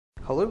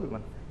Hello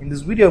everyone, in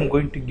this video I'm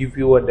going to give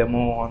you a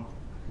demo on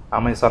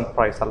Amazon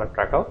price alert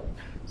tracker.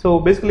 So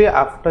basically,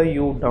 after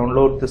you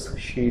download this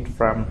sheet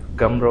from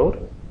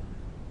Gumroad,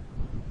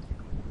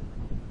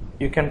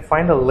 you can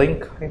find a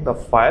link in the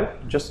file.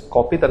 Just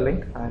copy the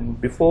link, and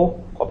before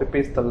copy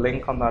paste the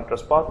link on the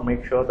address bar,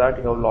 make sure that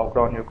you have logged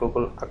on your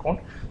Google account.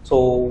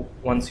 So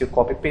once you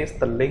copy paste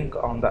the link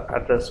on the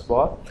address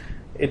bar,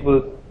 it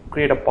will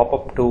create a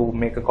pop-up to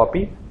make a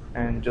copy,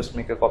 and just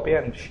make a copy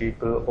and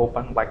sheet will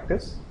open like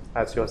this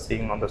as you are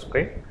seeing on the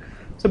screen.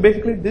 So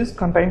basically this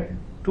contains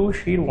two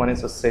sheets. One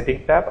is a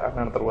setting tab and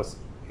another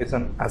is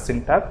an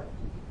ASIN tab.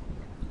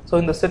 So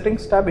in the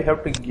settings tab, you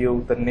have to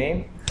give the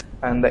name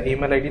and the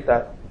email ID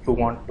that you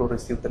want to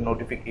receive the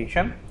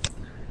notification,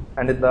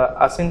 and in the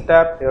ASIN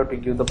tab you have to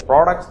give the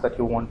products that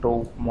you want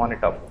to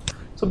monitor.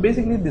 So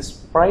basically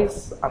this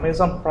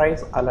Amazon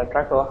price alert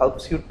tracker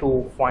helps you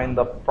to find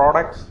the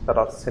products that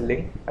are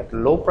selling at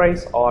low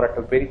price or at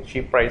a very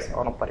cheap price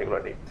on a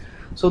particular day.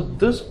 So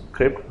this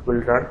script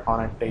will run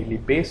on a daily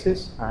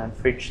basis and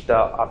fetch the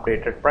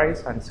updated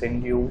price and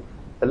send you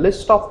the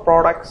list of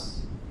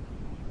products,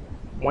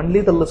 only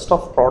the list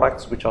of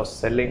products which are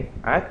selling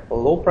at a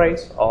low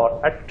price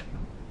or at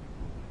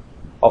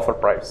offer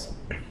price.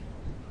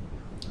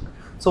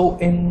 So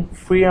in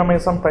free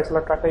Amazon price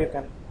alert tracker, you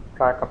can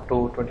track up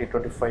to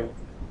 20-25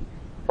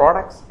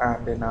 products,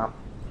 and in a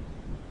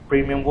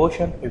premium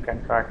version you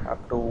can track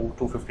up to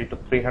 250 to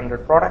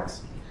 300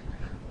 products.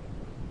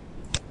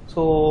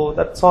 So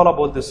that's all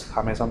about this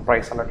Amazon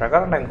price alert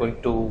tracker, and I'm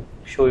going to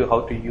show you how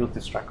to use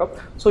this tracker.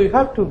 So you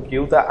have to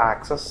give the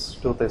access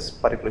to this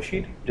particular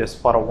sheet just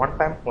for a one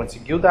time. Once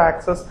you give the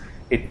access,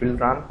 it will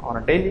run on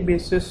a daily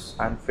basis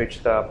and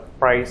fetch the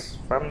price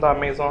from the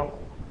Amazon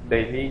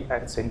daily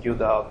and send you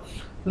the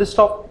list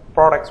of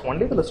products,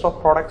 only the list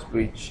of products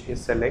which is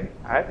selling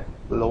at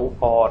low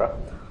or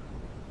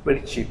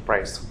very cheap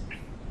price.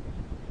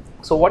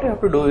 So what you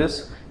have to do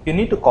is you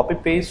need to copy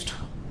paste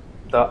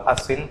the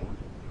ASIN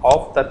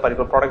of that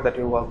particular product that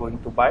you are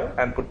going to buy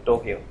and put it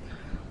over here.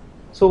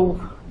 So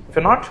if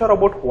you're not sure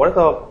about what is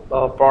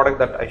the product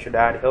that I should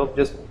add here,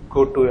 just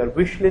go to your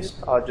wish list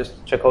or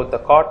just check out the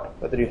cart,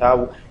 whether you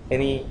have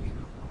any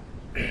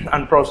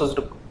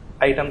unprocessed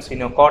items in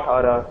your cart,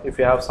 or if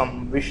you have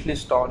some wish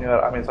list on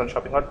your Amazon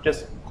shopping cart,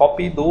 just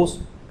copy those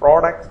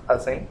products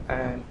ASIN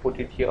and put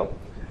it here.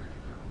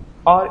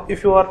 Or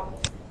if you are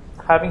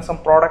having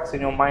some products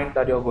in your mind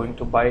that you're going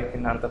to buy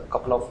in another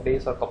couple of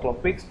days or couple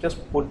of weeks,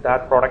 just put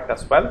that product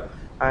as well.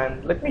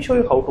 And let me show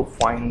you how to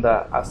find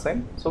the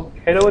ASIN. So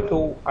head over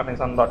to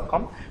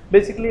amazon.com.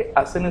 Basically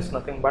ASIN is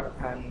nothing but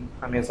an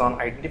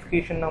Amazon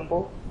identification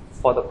number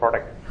for the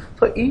product.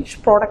 So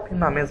each product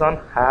in Amazon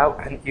have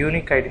an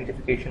unique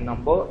identification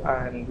number,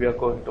 and we are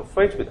going to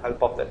fetch with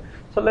help of that.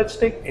 So let's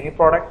take any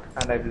product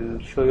and I will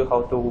show you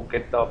how to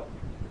get the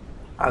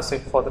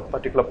ASIN for the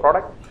particular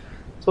product.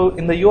 So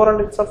in the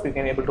URL itself you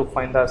can able to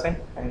find the ASIN,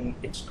 and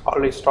it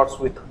always starts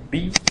with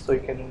B, so you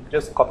can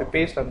just copy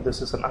paste and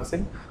this is an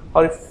ASIN.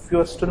 Or if you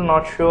are still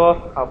not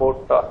sure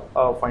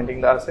about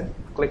finding the ASIN,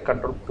 click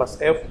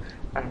Ctrl+F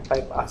and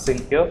type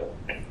ASIN here.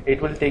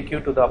 It will take you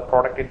to the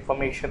product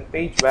information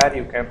page where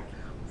you can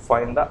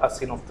find the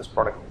ASIN of this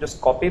product. Just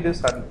copy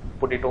this and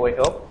put it over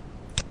here.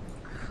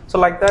 So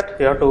like that,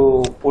 you have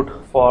to put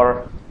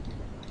for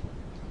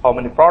how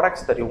many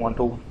products that you want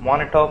to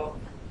monitor,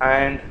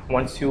 and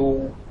once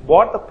you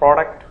bought the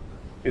product,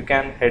 you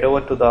can head over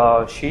to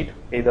the sheet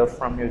either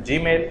from your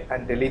Gmail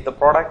and delete the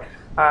product,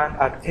 and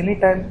at any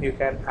time you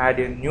can add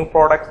in new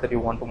products that you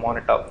want to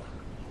monitor.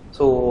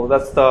 So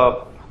that's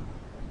the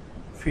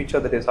feature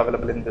that is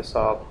available in this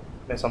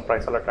Amazon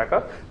price alert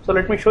tracker. So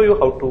let me show you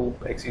how to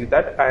execute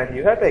that, and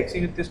you have to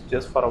execute this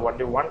just for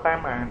only one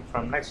time, and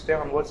from next day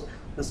onwards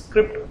the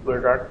script will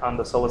run on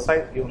the server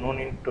side. You no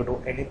need to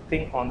do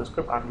anything on the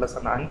script unless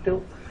and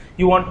until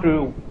you want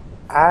to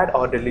add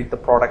or delete the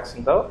products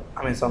in the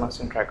Amazon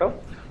ASIN tracker.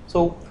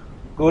 So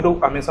go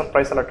to Amazon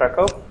price alert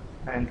tracker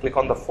and click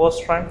on the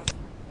first run.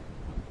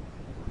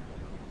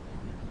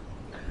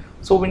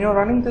 So when you're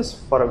running this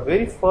for a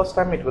very first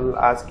time, it will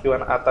ask you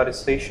an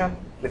authorization.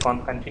 Click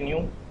on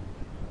continue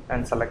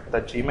and select the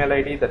Gmail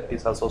ID that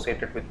is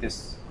associated with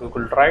this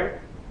Google Drive,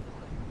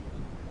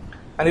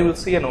 and you will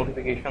see a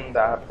notification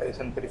that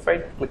isn't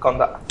verified. Click on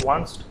the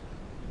advanced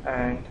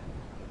and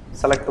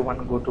select the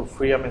one, go to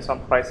free Amazon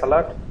price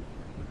alert.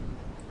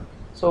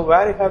 So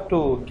where you have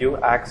to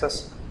give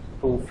access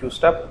to few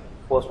steps.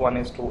 First one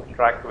is to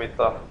interact with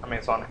the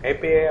Amazon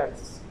API, and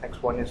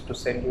next one is to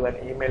send you an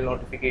email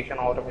notification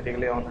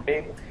automatically on the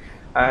day,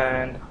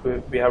 and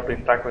we have to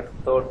interact with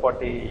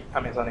third-party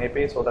Amazon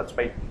API, so that's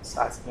why it's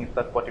asking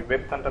third-party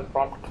web content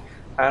prompt.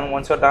 And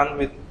once you're done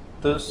with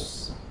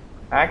this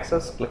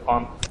access, click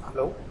on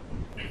allow.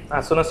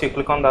 As soon as you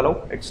click on the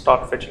allow, it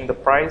starts fetching the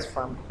price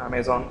from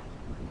Amazon.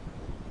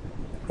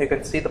 You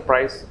can see the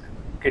price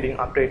getting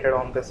updated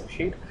on this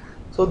sheet.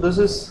 So this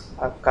is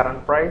a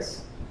current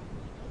price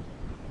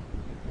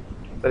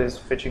that is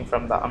fetching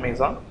from the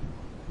Amazon.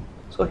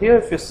 So here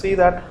if you see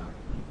that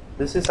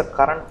this is a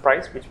current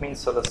price, which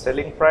means the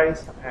selling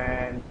price,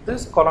 and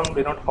this column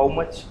denotes how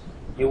much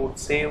you would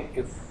save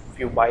if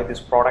you buy this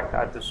product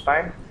at this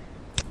time.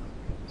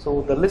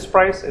 So the list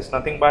price is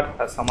nothing but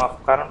a sum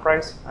of current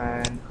price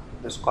and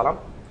this column.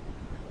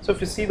 So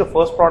if you see the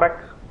first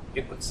product,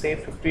 you could save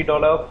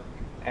 $50,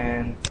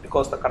 and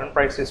because the current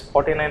price is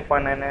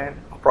 $49.99,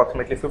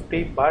 approximately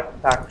 50,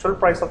 but the actual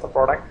price of the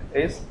product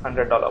is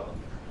 $100.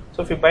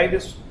 So if you buy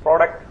this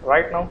product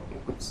right now,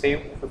 you could save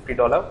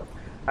 $50,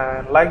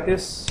 and like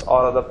this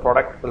or other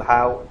product will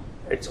have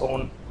its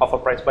own offer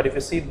price. But if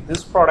you see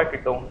this product,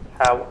 it don't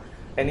have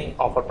any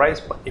offer price,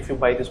 but if you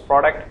buy this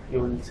product, you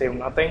will save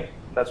nothing.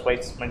 That's why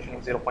it's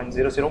mentioning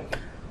 0.00.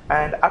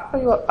 And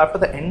after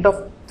the end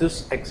of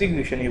this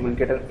execution, you will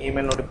get an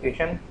email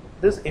notification.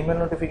 This email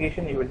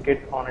notification you will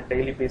get on a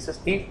daily basis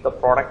if the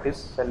product is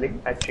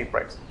selling at cheap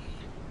price.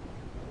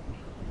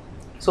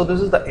 So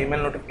this is the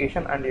email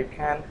notification, and you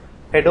can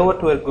head over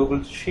to a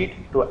Google Sheet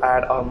to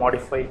add or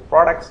modify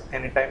products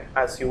anytime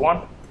as you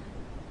want.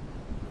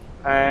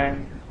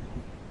 And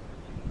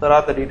there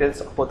are the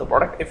details about the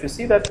product. If you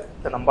see that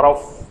the number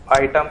of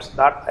items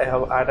that I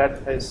have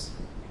added is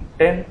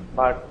 10,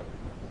 but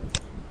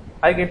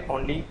I get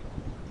only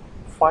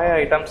 5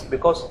 items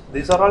because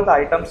these are all the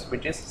items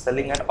which is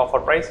selling at offer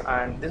price,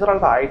 and these are all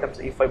the items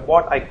if I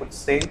bought I could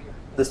save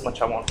this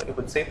much amount. I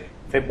could save,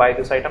 if I buy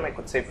this item I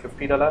could save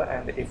 $50,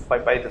 and if I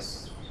buy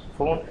this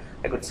phone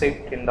I could save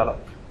 $10.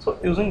 So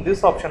using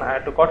this option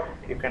add to cart,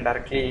 you can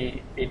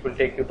directly, it will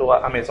take you to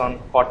an Amazon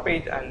cart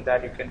page, and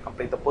there you can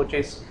complete the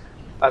purchase.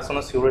 As soon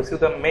as you receive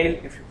the mail,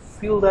 if you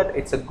feel that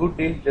it's a good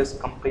deal, just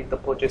complete the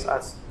purchase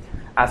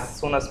as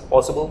soon as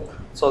possible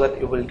so that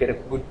you will get a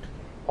good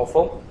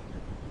offer.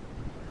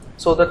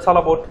 So that's all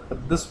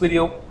about this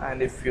video,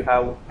 and if you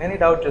have any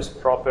doubt,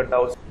 just drop your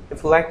doubts.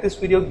 If you like this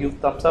video, give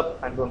thumbs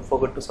up and don't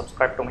forget to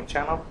subscribe to my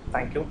channel.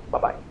 Thank you. Bye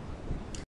bye.